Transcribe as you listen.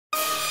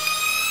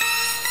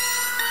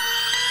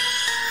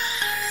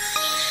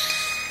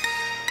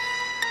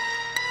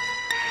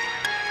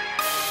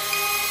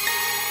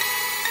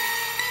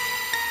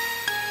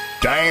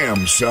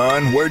Damn,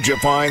 son, where'd you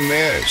find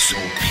this?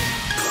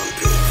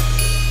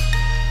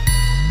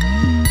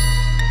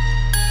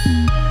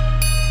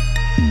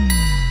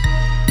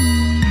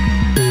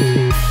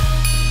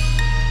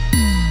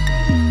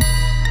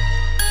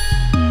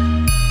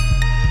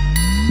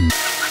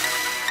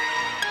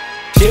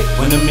 Shit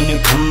when I'm in the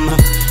come,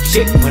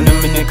 shit when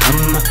I'm in the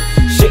come,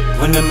 shit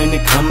when I'm in the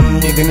come,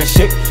 you're gonna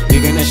shake,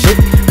 you're gonna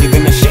shake, you're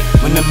gonna shake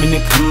when I'm in the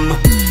come,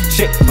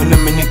 shit when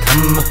I'm in the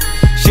come,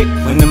 shit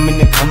when I'm in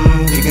the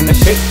come, you're gonna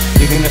shake,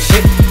 you're gonna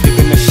shake, you're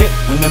gonna shake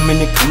when I'm in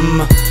the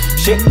come,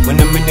 shit when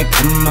I'm in the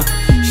come,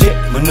 shit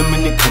when I'm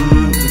in the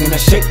come, you're gonna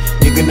shake,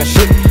 you're gonna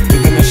shake,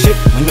 you're gonna shake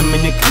when I'm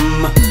in the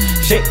come,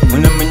 shit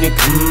when I'm in the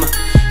come,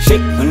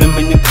 shit when I'm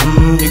in the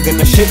come, you're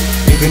gonna shake,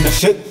 you're gonna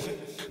shake.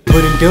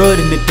 Putting dirt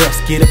in the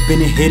dust, get up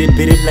in it, hit it,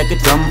 beat it like a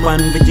drum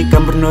run. With your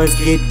gumber noise,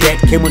 get that,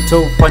 came on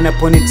toe, fun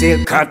up on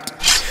ponytail cut.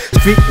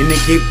 Street in the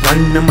keep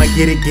one, I'ma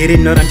get it,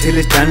 not until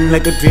it's done.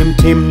 Like a dream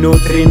team, no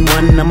 3 in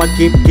 1. I'ma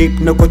keep,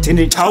 no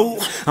continue chow.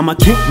 I'ma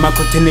keep my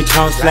continue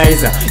chow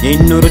slicer. You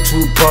ain't know the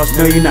true boss,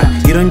 no you're not.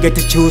 You don't get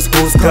to choose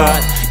who's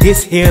God.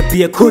 This here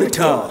be a coup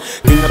d'etat.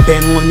 Finger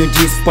bang on your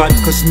G-spot,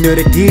 cause you know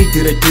the D,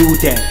 do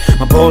that.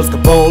 My balls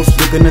got balls,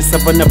 we're gonna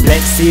sub on the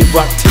Black Sea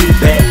rock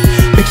T-bag.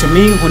 Picture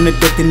me on the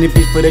deck in the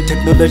beat for the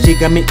technology,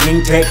 got me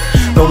intact.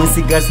 Throwing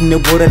cigars in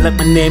the water like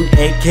my name,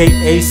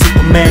 aka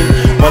Superman.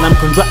 While I'm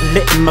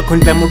congratulating my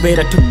conglomerate,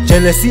 I took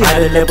jealousy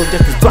out of level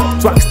just to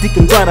drop, stick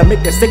and try to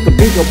make the second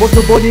video. What's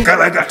the body?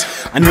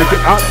 I knock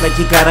it out like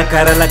you gotta,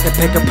 like a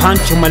pack a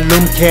punch on my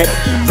loom cat.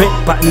 Red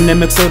button,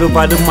 and make sort of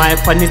out of my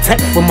funny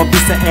tech for my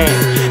visa ad.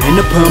 And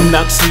the perm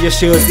lock, see your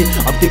jersey.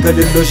 Optical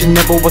illusion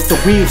never was the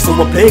weave, so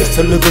I play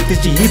to look at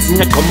this, he's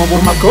in the come with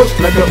my coach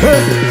like a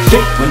bird.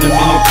 Shit when I'm in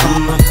the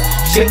come.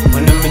 Shake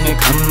when I'm in the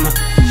come,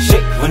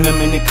 shake when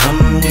I'm in the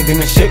come, you're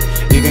gonna shake,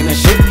 you're gonna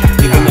shake,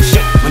 you're gonna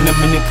shake when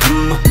I'm in the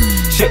come,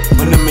 shake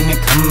when I'm in the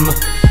come,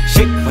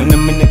 shake when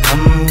I'm in the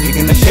come, you're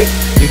gonna shake,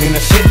 you're gonna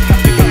shake,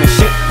 you're gonna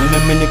shake when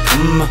I'm in the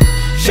come,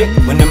 shake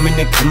when I'm in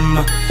the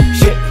come,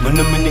 shake when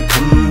I'm in the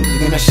come,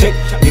 you're gonna shake,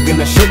 you're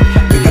gonna shake,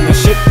 you're gonna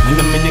shake when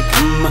I'm in the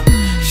come,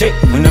 shake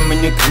when I'm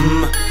in the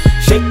come,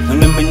 shake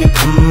when I'm in the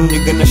come,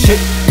 you're gonna shake,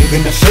 you're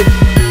gonna shake.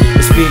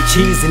 It's real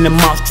cheese in the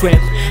mouth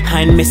trap.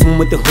 I ain't messing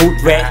with the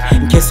hood rat.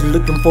 In case you're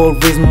looking for a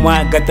reason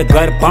why I got the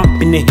guard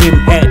bump in the him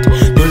hat.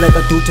 Do like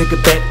I do, take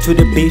it back to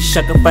the beach.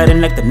 Shaka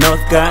fighting like the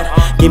North God.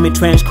 Give me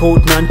trench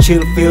coat,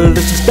 non-chill feel.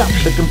 Let's just stop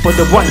looking for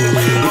the one.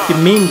 If you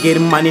mean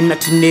getting money,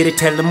 not you need it.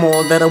 Tell them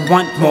all that I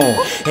want more.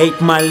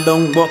 8 mile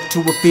long walk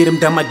to a freedom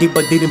that my deep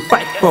I didn't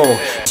fight for.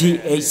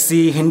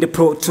 THC in the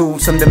Pro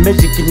Tools. I'm the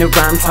magic in the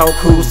rhymes, how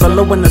cool.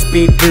 Solo when I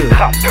speed good.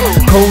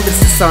 Cold as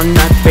the sun,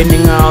 not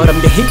bending out. I'm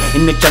the heat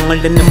in the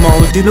jungle in the mall.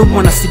 Didn't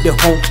wanna see the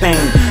whole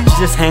clan.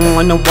 Just hang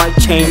on a white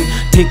chain.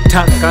 Tick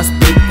tock, I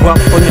speak rock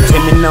on the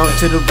terminal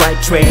to the right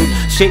train.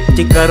 Shake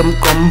the garum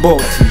combo.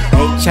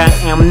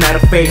 HeyeM, not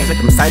afraid. Like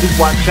I'm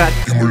sidewalk got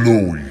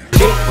Himaloy.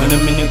 Shake when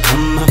I'm in the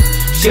come.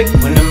 Shake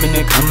when I'm in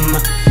the come.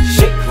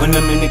 Shake when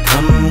I'm in the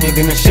come. You're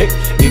gonna shake,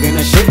 you're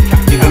gonna shake,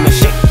 you're gonna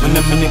shake when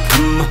I'm in the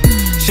come.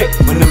 Shake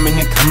when I'm in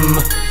the come.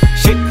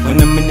 Shake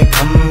when I'm in the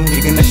come.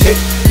 You're gonna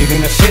shake, you're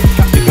gonna shake,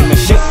 you're gonna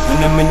shake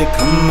when I'm in the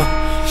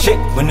come. Shake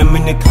when I'm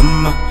in the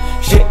come,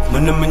 shake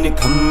when I'm in the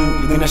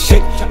come, you're gonna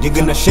shake, you're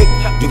gonna shake,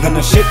 you're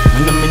gonna shake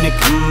when I'm in the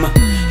come,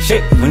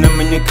 shake when I'm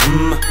in the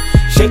come,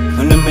 shake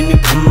when I'm in the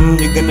come,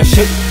 you're gonna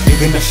shake, you're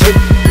gonna shake.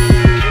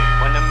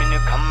 Shake when I'm in the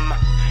come,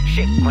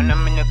 shake when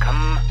I'm in the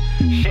come,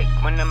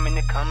 shake when I'm in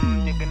the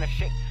come, you're gonna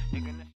shake.